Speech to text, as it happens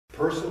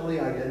Personally,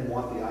 I didn't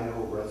want the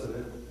Idaho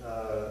resident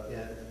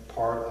in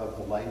part of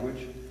the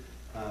language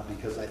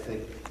because I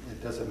think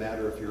it doesn't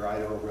matter if you're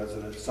Idaho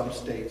resident. Some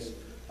states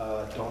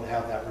don't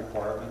have that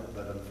requirement,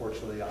 but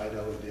unfortunately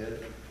Idaho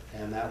did,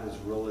 and that was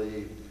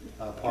really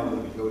part of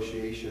the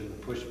negotiation,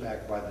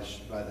 pushback by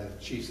the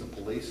chiefs of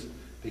police,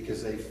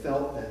 because they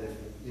felt that if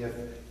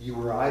you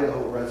were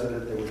Idaho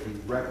resident, there would be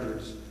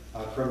records,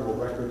 criminal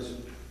records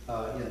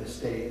in the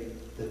state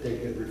that they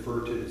could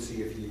refer to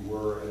see if you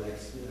were an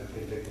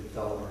ex-convicted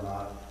felon or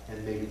not,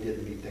 and maybe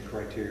didn't meet the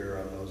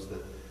criteria on those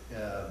that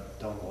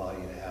don't allow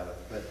you to have it.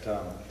 But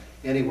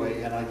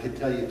anyway, and I can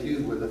tell you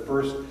too, with the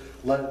first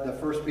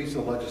piece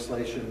of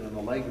legislation and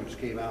the language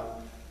came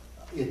out,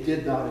 it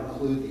did not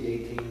include the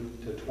 18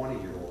 to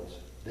 20-year-olds.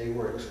 They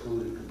were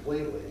excluded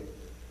completely,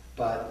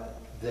 but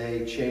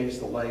they changed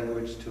the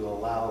language to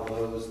allow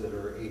those that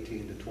are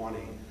 18 to 20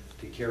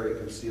 to carry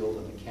concealed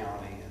in the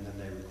county, and then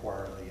they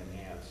require the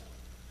enhanced.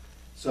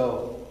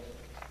 So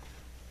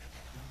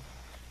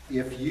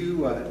if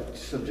you,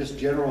 some just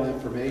general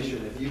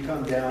information, if you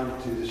come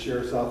down to the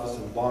sheriff's office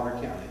in Bonner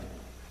County,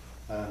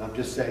 and I'm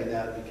just saying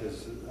that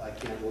because I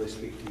can't really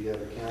speak to the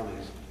other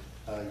counties,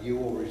 you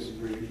will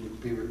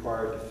be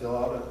required to fill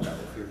out,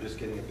 if you're just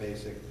getting a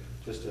basic,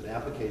 just an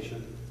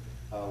application.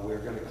 We're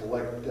going to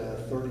collect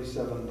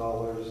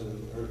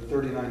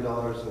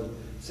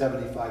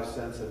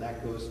 $39.75, and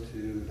that goes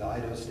to the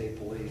Idaho State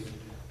Police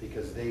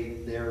because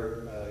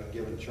they're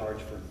given charge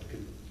for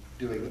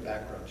doing the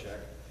background check.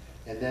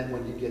 And then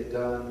when you get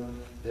done,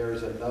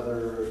 there's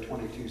another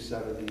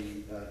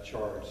 $22.70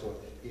 charge. So,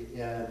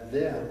 and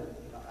then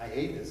I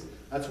hate this.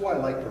 That's why I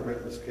like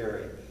permitless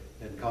carry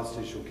and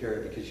constitutional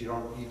carry, because you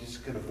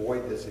just can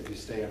avoid this if you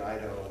stay in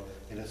Idaho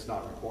and it's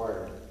not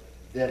required.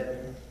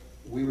 Then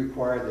we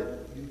require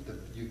that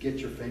you get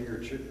your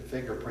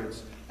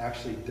fingerprints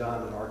actually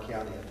done in our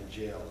county at the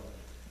jail.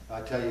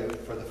 I tell you,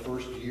 for the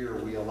first year,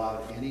 we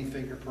allowed any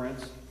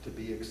fingerprints to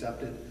be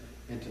accepted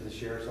into the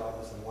sheriff's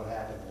office, and what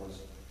happened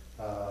was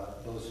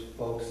those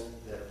folks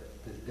that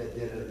did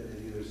it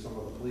in either some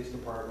of the police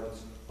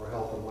departments or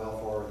health and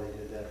welfare,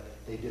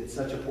 they did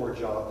such a poor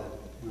job that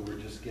we were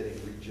just getting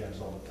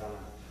rejects all the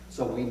time.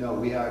 So we know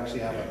we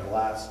actually have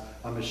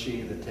a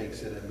machine that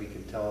takes it, and we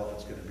can tell if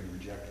it's going to be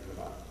rejected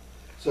or not.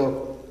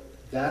 So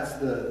that's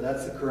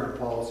the current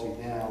policy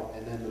now,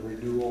 and then the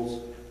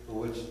renewals, for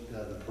which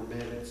the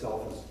permit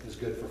itself is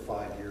good for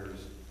 5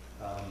 years.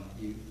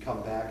 You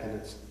come back, and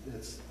it's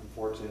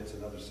unfortunately it's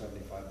another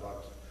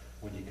 $75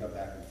 when you come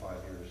back in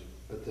 5 years.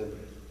 But then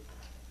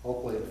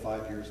hopefully in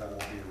 5 years I won't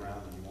be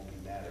around and you won't be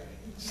mad at me.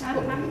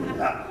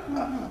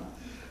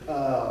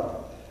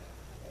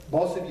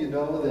 Most of you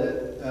know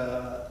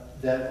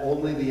that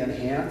only the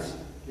enhanced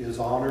is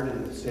honored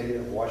in the state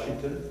of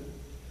Washington.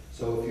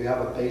 So if you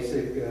have a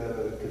basic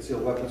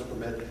concealed weapons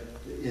permit,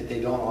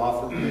 they don't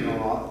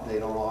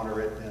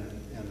honor it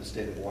in the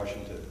state of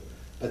Washington.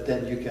 But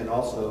then you can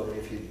also,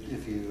 if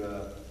you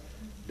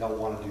don't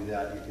want to do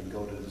that, you can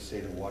go to the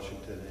state of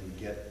Washington and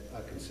get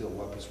a concealed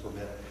weapons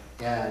permit.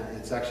 And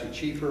it's actually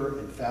cheaper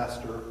and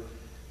faster,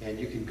 and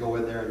you can go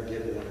in there and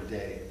get it in a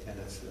day, and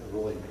it's a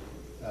really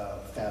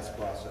fast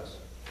process.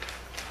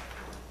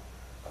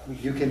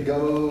 You can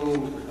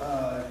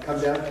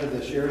come down to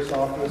the sheriff's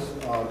office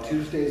on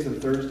Tuesdays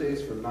and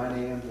Thursdays from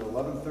 9 a.m. to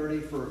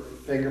 11:30 for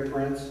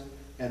fingerprints,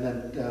 and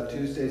then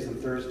Tuesdays and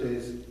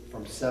Thursdays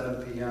from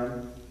 7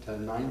 p.m. to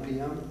 9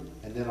 p.m.,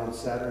 and then on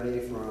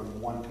Saturday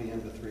from 1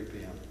 p.m. to 3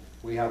 p.m.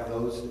 We have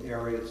those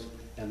areas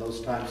and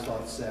those time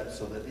slots set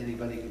so that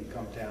anybody can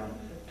come down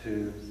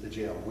to the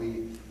jail.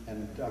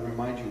 And I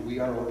remind you, we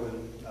are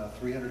open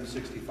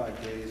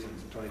 365 days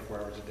and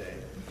 24 hours a day.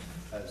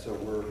 So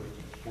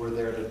we're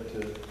there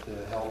to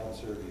help and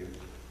serve you.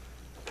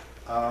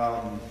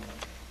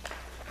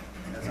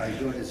 As I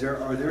do it,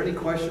 are there any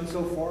questions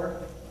so far?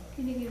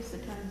 Can you give us the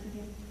times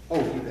again?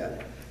 Oh, you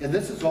bet. And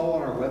this is all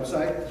on our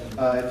website.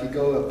 If you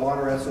go to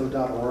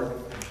bonnerso.org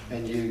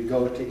and you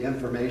go to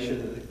information,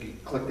 and you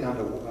click down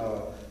to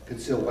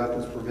concealed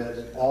weapons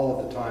permits, all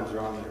of the times are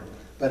on there.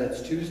 But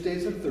it's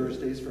Tuesdays and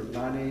Thursdays from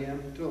 9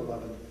 a.m. to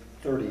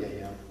 11:30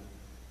 a.m.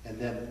 And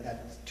then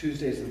at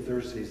Tuesdays and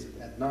Thursdays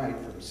at night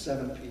from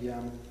 7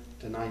 p.m.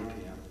 to 9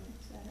 p.m.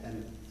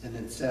 And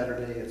then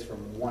Saturday it's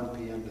from 1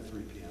 p.m. to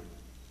 3 p.m.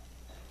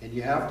 And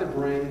you have to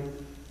bring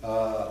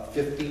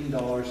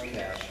 $15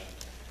 cash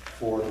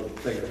for the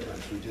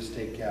fingerprints. We just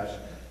take cash.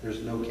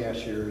 There's no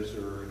cashiers,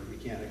 or we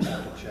can't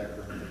accept a check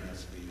or anything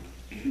has to be.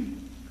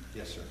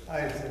 Yes, sir.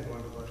 I just had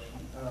one question.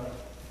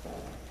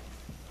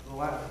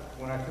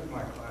 When I took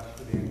my class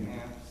for the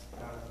enhanced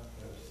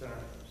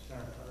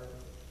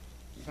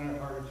Senate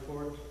Target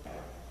Sports,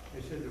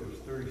 they said there was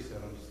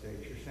 37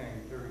 states. You're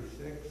saying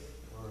 36?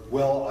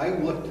 Well, I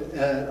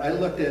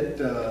looked at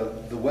the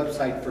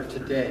website for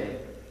today,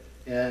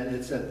 and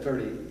it said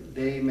 30.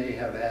 They may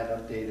have had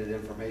updated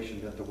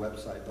information at the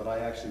website, but I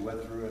actually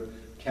went through and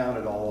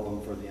counted all of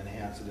them for the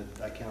enhanced, and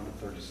I counted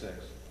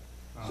 36.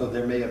 So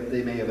they may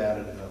have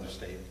added another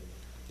state.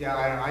 Yeah,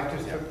 I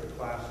just took the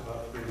class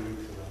about 3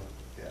 weeks ago.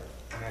 Yeah.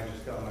 And I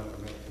just got my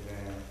permit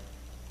today.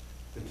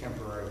 the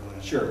temporary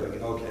one. Sure,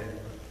 okay.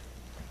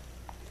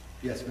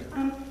 Yes,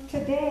 ma'am.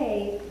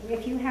 Today,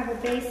 if you have a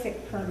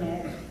basic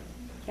permit,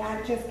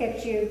 that just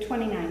gets you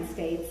 29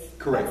 states.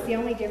 Correct. That's the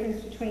only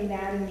difference between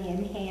that and the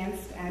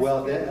enhanced.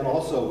 Well, and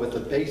also with the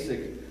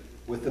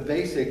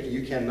basic,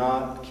 you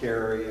cannot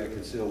carry a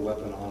concealed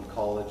weapon on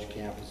college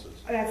campuses.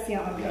 Oh, that's the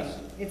only, okay. Yes.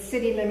 It's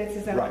city limits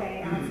is okay.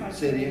 Right. Outside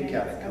City and limits,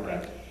 county, okay.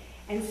 correct.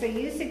 And so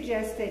you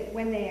suggest that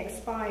when they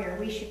expire,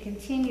 we should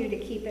continue to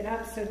keep it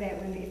up so that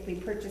if we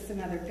purchase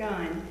another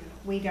gun,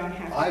 we don't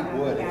have to I have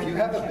would. If you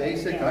have a background check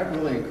basic, again. I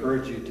really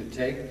encourage you to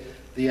take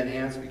the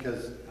enhanced,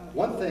 because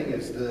one thing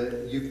is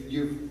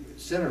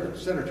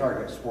Center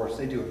Target Sports,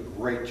 they do a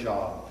great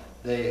job.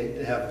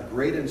 They have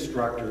great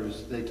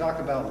instructors. They talk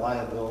about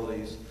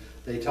liabilities.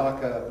 They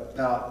talk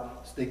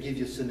about, they give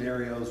you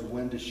scenarios,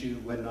 when to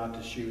shoot, when not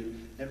to shoot.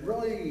 It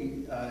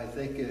really, I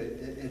think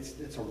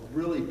it's a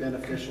really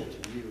beneficial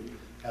to you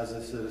as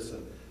a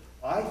citizen.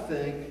 I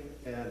think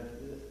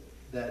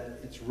that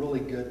it's really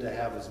good to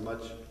have as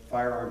much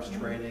firearms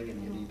training,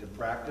 and you need to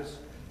practice.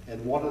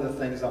 And one of the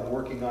things I'm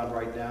working on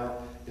right now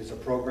is a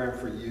program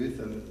for youth,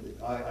 and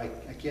I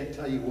can't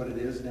tell you what it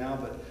is now,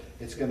 but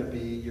it's going to be,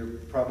 you'll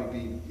probably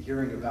be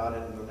hearing about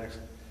it in the next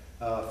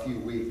few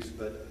weeks.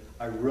 But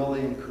I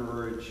really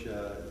encourage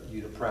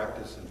you to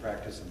practice and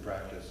practice and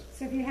practice.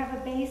 So if you have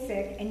a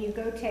basic and you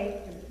go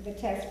take the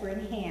test for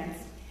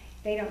enhanced,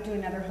 they don't do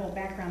another whole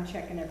background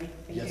check and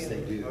everything? Yes, they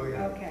do. Oh,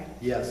 yeah. Okay.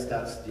 Yes,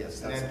 that's the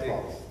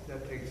problem.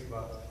 That takes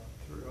about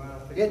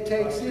It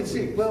takes, about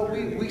 2 weeks. well,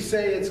 we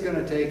say it's going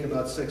to take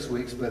about 6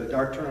 weeks, but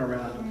our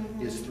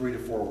turnaround is 3 to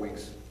 4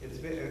 weeks.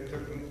 It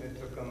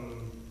took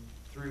them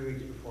 3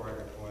 weeks before I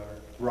got the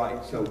letter.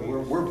 Right, so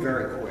we're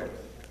very quick.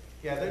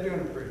 Yeah, they're doing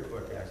it pretty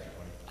quick, actually.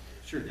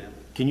 Sure, Dan.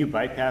 Can you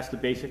bypass the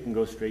basic and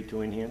go straight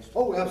to enhanced?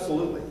 Oh,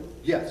 absolutely,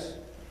 yes.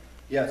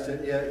 Yes,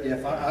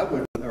 if I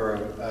would, or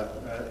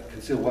a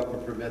concealed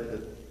weapon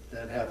permit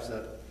that has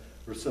that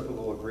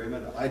reciprocal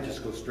agreement, I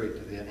just go straight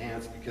to the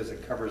enhanced because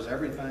it covers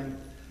everything.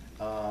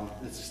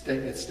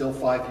 It's still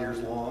 5 years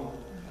long,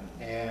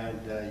 and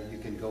you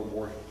can go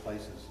more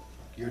places.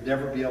 You'll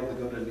never be able to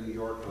go to New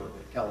York or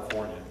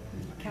California.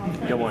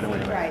 California, Don't want to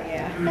win. right,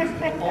 yeah.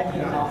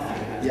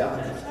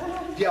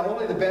 Yeah,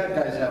 only the bad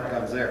guys have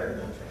guns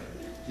there.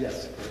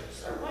 Yes.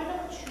 So why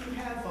don't you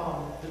have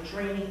the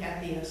training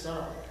at the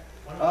SO?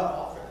 Why not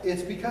offer it?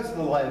 It's because of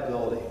the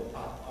liability.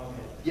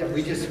 Okay. Yeah,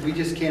 we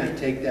just can't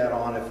take that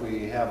on if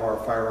we have our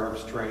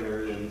firearms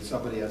trainer and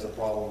somebody has a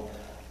problem.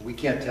 We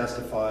can't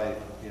testify,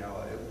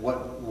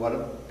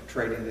 what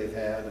training they've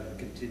had and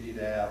continue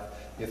to have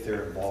if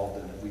they're involved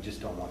in it. We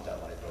just don't want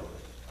that liability.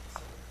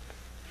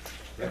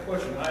 Got a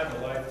question. I have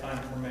a lifetime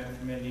permit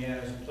from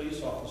Indiana as a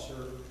police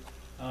officer,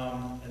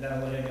 and then I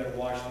went in and got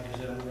Washington because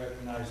they don't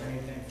recognize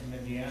anything from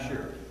Indiana.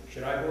 Sure.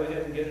 Should I go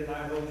ahead and get an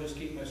Idaho and just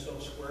keep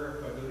myself square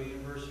if I go to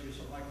university or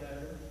something like that?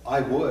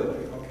 I would.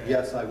 Okay.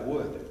 Yes, I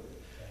would.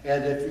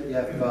 And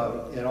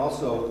and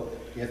also,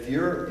 if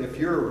you're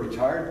a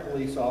retired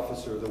police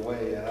officer, the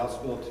way House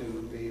Bill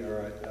 2B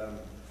or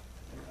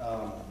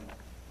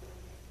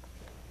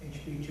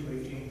HB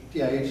 218.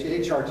 yeah,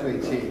 HR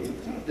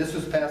 218. This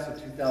was passed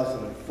in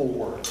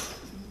 2004.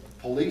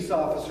 Police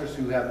officers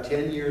who have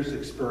 10 years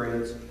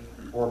experience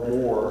or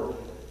more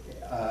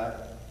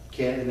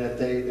and that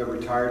they're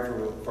retired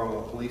from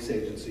a police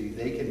agency,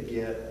 they can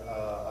get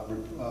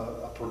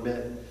a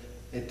permit.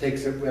 It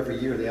takes them every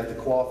year, they have to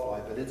qualify,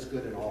 but it's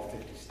good in all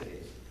 50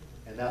 states.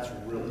 And that's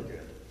really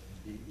good.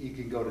 You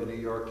can go to New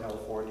York,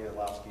 California,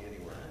 Alaska,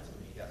 anywhere.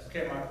 Yes.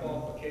 Okay, my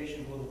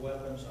qualification with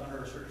weapons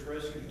under a search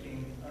rescue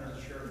team, under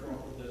the sheriff's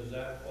office, does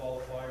that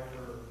qualify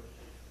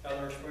for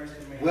other experience?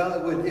 Well,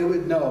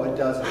 no, it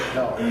doesn't,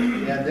 no.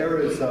 And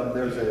there's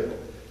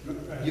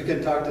you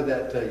can talk to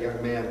that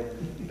young man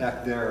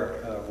back there,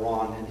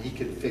 Ron, and he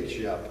can fix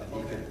you up,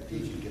 and he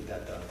can get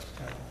that done.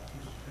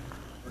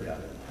 Yeah.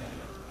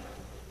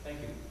 Thank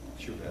you.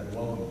 Sure.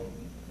 Welcome,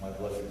 my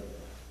pleasure.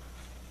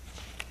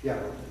 Yeah.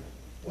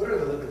 What are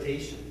the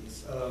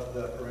limitations of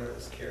the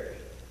permitless carry?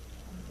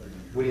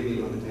 What do you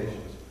mean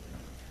limitations?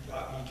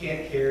 You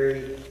can't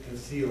carry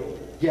concealed.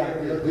 Yeah,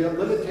 the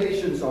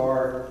limitations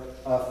are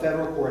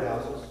federal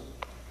courthouses,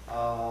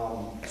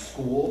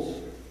 schools,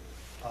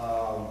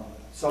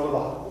 some of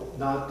the,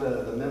 not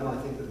the mental, I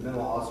think the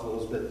mental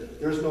hospitals, but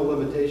there's no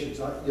limitations.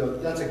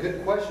 That's a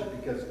good question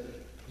because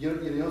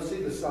you'll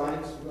see the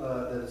signs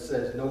that it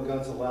says no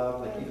guns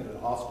allowed, like even in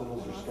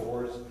hospitals or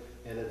stores,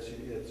 and it's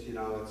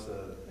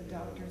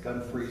a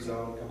gun-free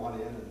zone. Come on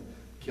in and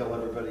kill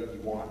everybody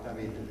you want. I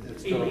mean,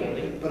 it's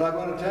totally. But I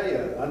want to tell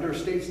you, under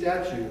state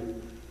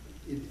statute,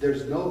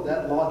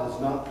 that law does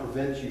not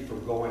prevent you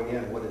from going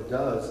in. What it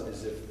does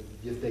is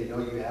if they know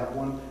you have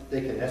one,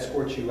 they can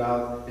escort you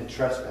out and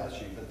trespass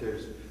you. But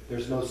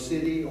there's no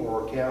city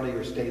or county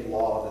or state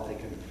law that they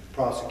can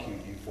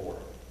prosecute you for.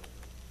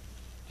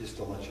 Just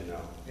to let you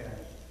know. Yeah.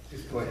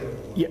 Just Go ahead.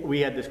 Yeah, we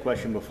had this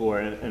question before,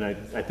 and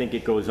I think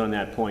it goes on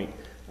that point.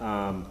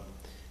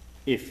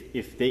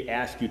 If they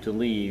ask you to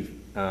leave,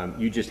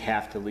 you just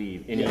have to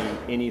leave.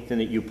 Anything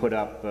that you put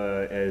up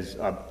as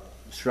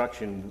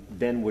obstruction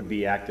then would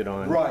be acted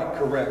on. Right,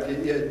 correct.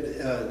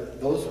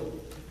 Those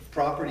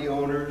property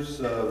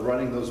owners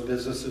running those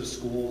businesses,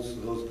 schools,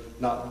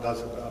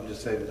 I'm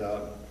just saying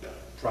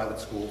private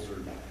schools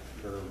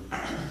or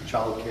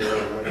childcare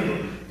or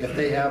whatever, if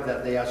they have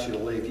that, they ask you to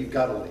leave, you've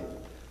got to leave.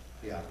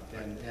 Yeah,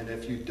 and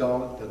if you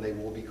don't, then they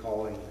will be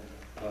calling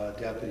a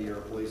deputy or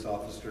a police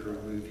officer to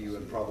remove you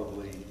and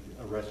probably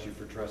arrest you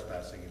for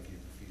trespassing if you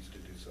refuse to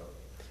do so.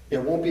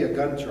 It won't be a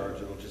gun charge,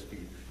 it'll just be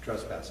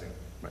trespassing.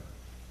 Right.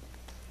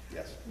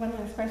 Yes. One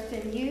last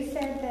question. You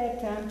said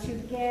that to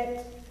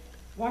get,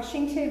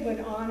 Washington would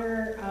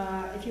honor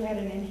if you had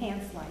an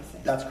enhanced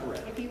license. That's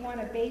correct. If you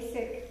want a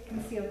basic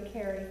concealed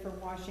carry for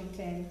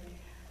Washington,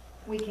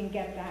 we can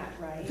get that,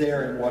 right?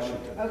 There in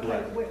Washington, Okay,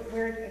 correct.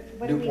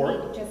 what do we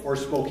Newport need? Just or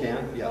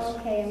Spokane, yes.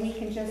 Okay, and we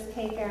can just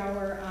take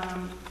our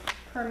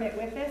permit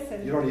with us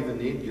and? You don't even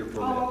need your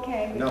permit. Oh,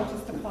 okay, we No. can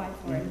just apply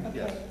for it, okay.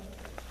 Yes.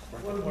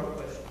 One more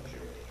question,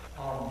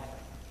 Joe.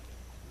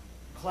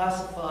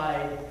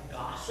 Classified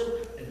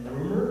gossip and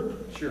rumor,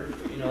 Sure.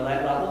 you know,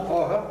 that level?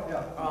 Oh,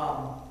 yeah.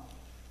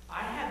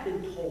 I have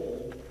been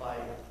told by,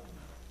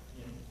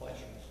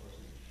 questionable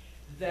sources,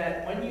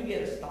 that when you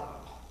get a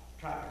stop,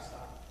 traffic stop,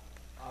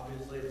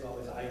 obviously it's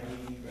always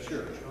ID,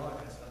 registration, all that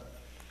kind of stuff.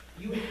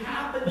 You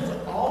happen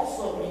to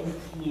also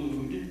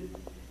include,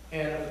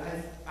 and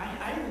I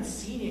haven't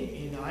seen it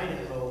in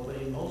Idaho, but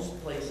in most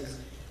places,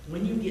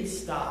 when you get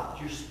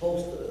stopped, you're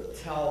supposed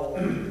to tell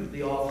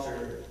the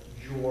officer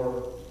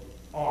your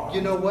arm.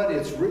 You know what?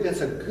 It's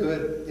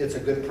a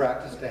good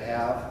practice to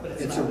have. But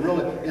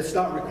It's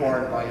not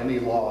required by any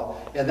law.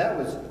 And that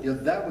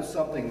was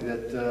something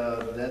that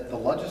the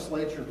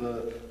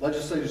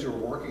legislators are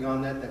working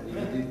on that we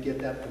did get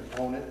that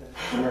component.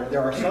 Where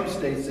there are some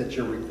states that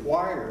you're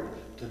required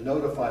to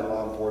notify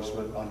law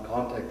enforcement on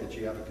contact that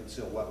you have a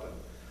concealed weapon.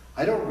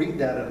 I don't read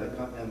that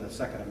in the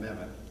Second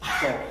Amendment.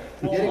 So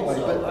Well, anyway,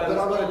 also, but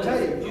I'm going to tell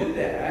you, do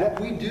that. what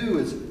we do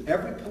is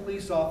every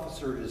police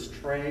officer is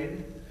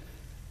trained.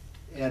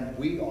 And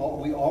we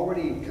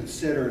already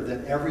consider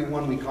that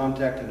everyone we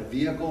contact in a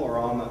vehicle or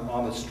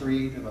on the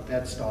street in a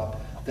pet stop,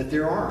 that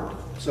they're armed.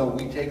 So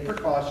we take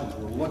precautions.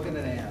 We're looking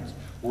at hands.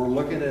 We're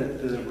looking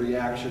at the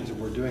reactions, and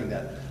we're doing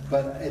that.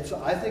 But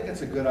I think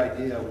it's a good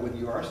idea when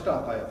you are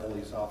stopped by a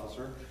police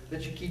officer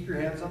that you keep your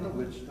hands on the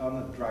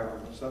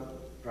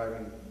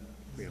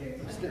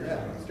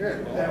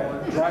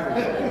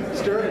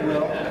steering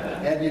wheel,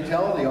 and you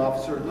tell the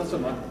officer,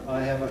 listen,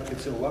 I have a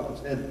concealed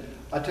weapons. And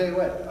I tell you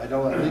what, I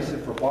know at least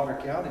for Bonner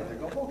County, they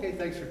go, okay,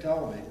 thanks for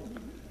telling me.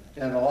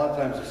 And a lot of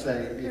times they say,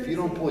 if you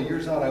don't pull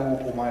yours out, I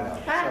won't pull mine out.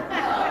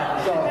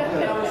 So,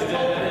 And I was told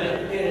that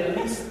it at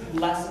least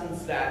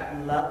lessens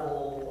that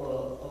level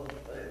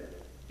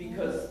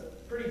because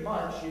pretty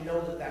much you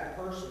know that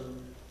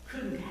person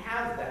couldn't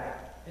have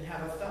that and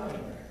have a felony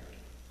record.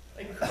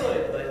 They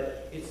could,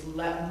 but it's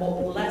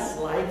less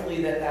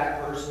likely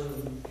that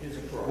person is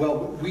a pro. well,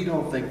 we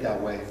don't think that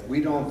way. We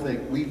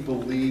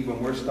believe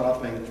when we're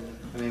stopping,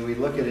 we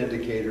look at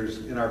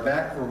indicators. In our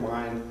back of our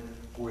mind,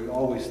 we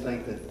always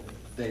think that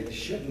they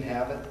shouldn't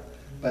have it,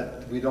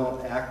 but we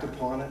don't act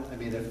upon it.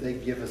 If they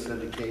give us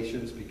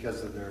indications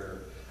because of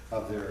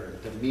their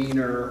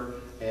demeanor,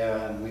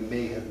 and we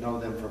may have known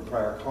them from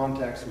prior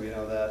contacts, we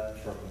know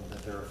that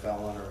they're a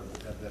felon or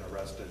have been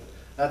arrested.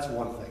 That's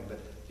one thing. But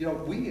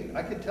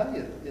I can tell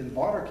you, in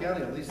Bonner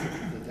County, at least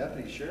the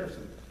deputy sheriffs,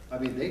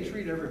 they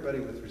treat everybody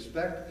with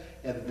respect,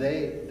 and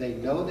they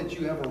know that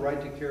you have a right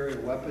to carry a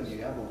weapon,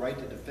 you have a right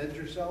to defend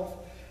yourself,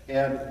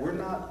 and we're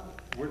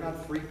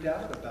not freaked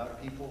out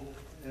about people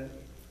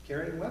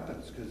carrying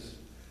weapons,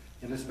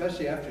 and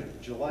especially after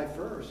July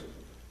 1st,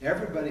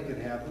 everybody can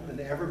have them, and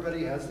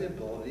everybody has the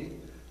ability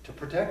to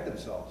protect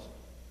themselves.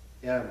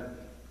 And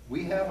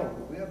we have a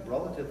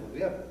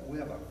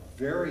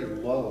very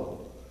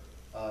low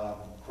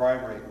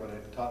crime rate when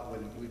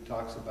we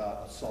talks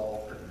about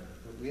assault,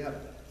 and we have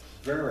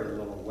very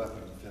little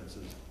weapon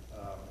offenses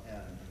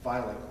and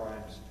violent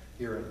crimes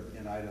here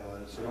in Idaho.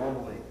 And it's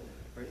normally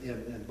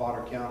in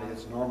Bonner County.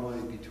 It's normally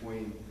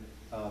between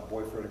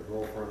boyfriend and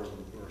girlfriend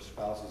or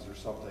spouses or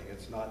something.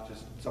 It's not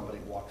just somebody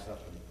walks up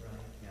and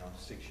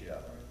sticks you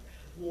up.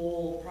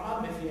 Well,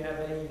 problem if you have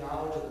any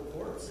knowledge of the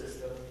court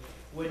system,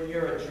 when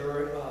you're a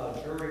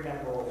jury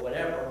member or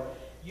whatever,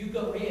 you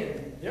go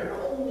in, they're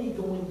only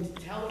going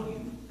to tell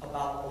you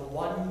about the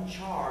one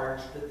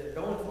charge that they're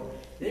going for.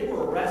 They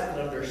were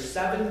arrested under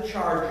 7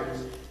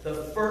 charges, the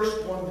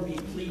first one to be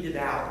pleaded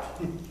out,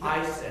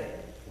 I say.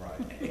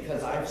 Right.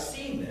 Because I've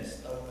seen this.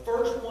 The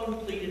first one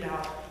pleaded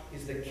out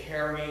is the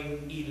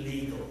carrying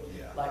illegal,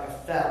 like a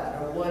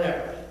felon or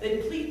whatever. They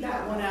plead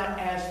that one out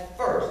as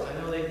first. I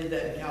know they did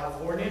that in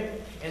California,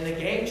 and the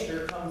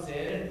gangster comes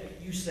in and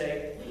you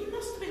say, well, you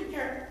must have been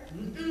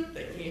carrying.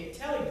 They can't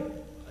tell you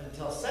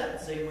until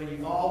sentencing when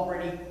you've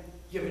already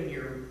given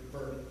your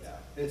verdict.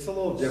 It's a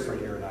little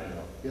different here in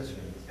Idaho. Yes, sir.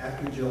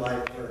 After July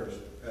 1st,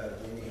 the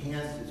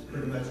enhanced is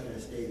pretty much going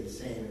to stay the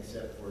same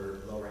except for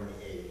lowering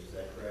the age. Is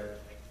that correct?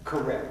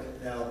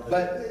 Correct. Now,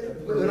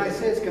 But when I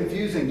say it's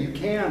confusing,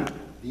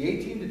 the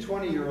 18 to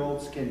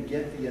 20-year-olds can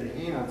get the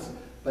enhanced,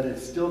 but it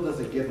still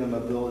doesn't give them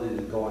ability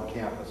to go on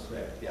campus.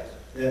 Correct. Yes.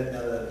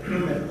 Now, the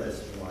permit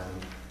list one,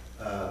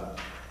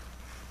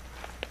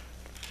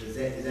 is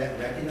that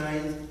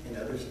recognized in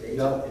other states?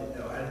 No.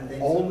 No, I didn't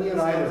think so. Only in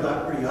Sounds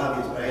Idaho. pretty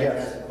obvious, but I had to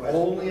ask Yes, the question.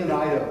 only in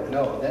Idaho,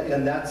 no,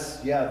 and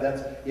that's,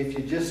 if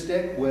you just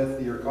stick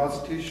with your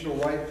constitutional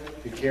right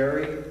to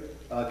carry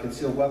a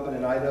concealed weapon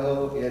in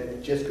Idaho,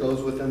 it just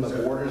goes within the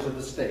borders of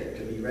the state.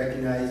 To be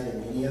recognized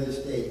in any other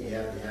state, you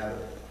have to have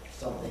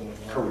something.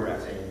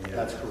 Correct, saying you have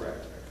that's to-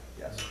 correct,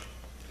 yes.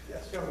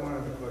 Yes. I've got one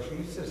other question.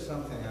 You said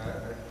something,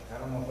 I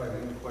don't know if I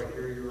didn't quite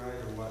hear you right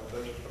or what,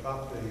 but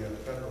about the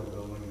federal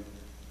building.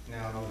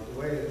 Now, the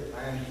way that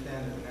I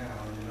understand it now,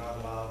 you're not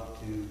allowed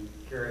to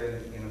carry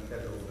it in a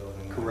federal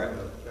building. Correct.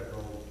 A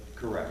federal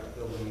Correct,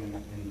 building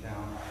in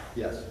town,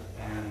 yes.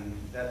 and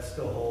that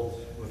still holds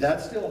with.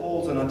 That still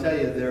holds, and I'll tell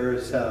you, that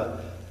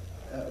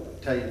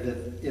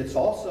it's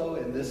also,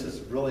 and this is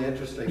really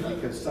interesting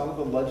because some of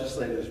the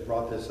legislators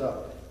brought this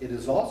up, it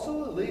is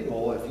also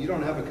illegal if you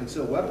don't have a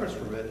concealed weapons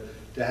permit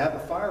to have a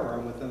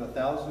firearm within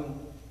 1,000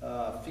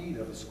 feet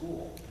of a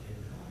school.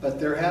 But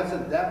there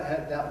hasn't,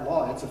 that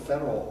law, it's a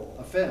federal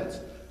offense,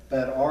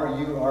 but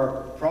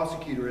our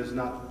prosecutor has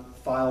not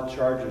filed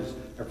charges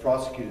or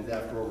prosecuted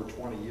that for over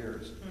 20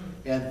 years.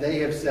 And they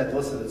have said,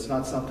 listen, it's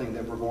not something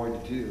that we're going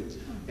to do.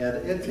 And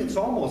it's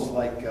almost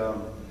like the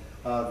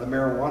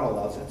marijuana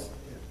laws.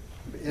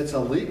 It's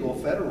illegal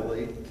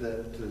federally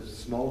to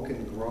smoke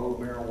and grow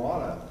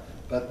marijuana,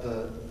 but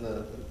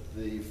the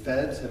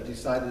feds have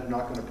decided they're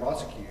not going to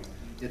prosecute.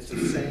 It's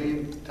the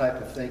same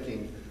type of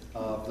thinking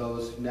of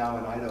those now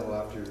in Idaho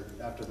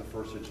after the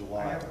 1st of I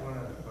July. have one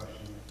other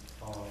question, to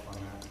follow up on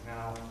that.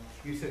 Now,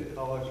 you said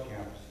college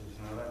campuses.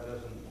 Now,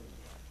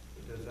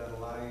 does that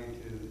allow you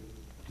to?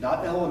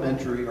 Not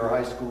elementary or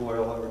high school or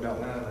None of no,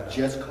 that.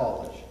 just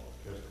college.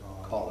 Just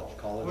college.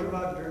 College. What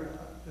about,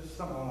 this is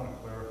something I want to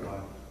clarify.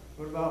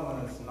 What about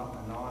when it's not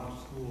a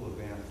non-school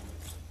event?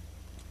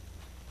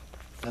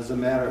 Doesn't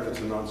matter if it's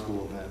a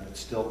non-school event, it's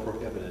still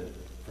prohibited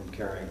from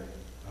carrying,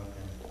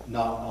 Okay.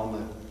 not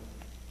on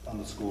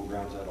the school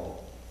grounds at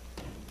all.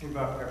 What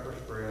about pepper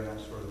spray and that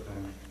sort of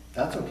thing?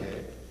 That's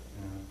okay.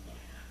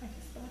 Yeah, I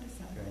just thought of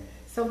something. okay.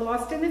 So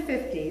Lost in the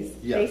 50s,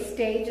 Yes. they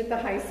stage at the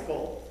high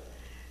school.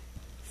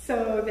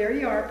 So there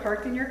you are,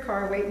 parked in your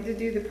car, waiting to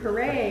do the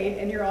parade,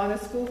 and you're on a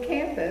school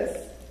campus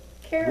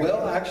carrying.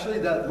 Well, actually,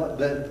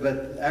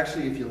 but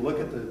actually, if you look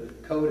at the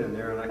code in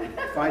there, and I can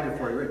find it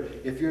for you,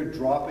 if you're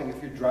driving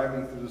through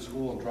the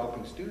school and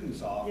dropping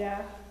students off,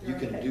 Yeah. you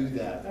can okay. do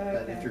that. But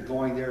Okay. if you're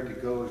going there to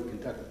go to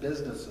conduct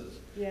businesses,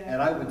 Yeah.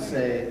 and I would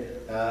say,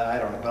 I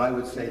don't know, but I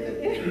would say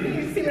that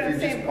You see if what I'm you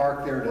saying? just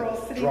park there We're all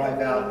to sitting drive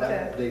there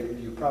out, waiting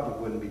you probably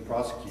wouldn't be To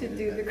prosecuted.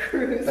 do the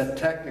cruise. But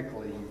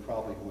technically, you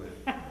probably would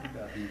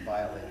be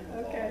violating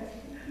the law. Okay.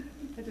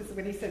 I just,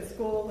 when he said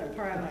school and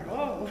park, I'm like,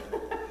 whoa.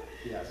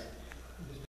 Yes.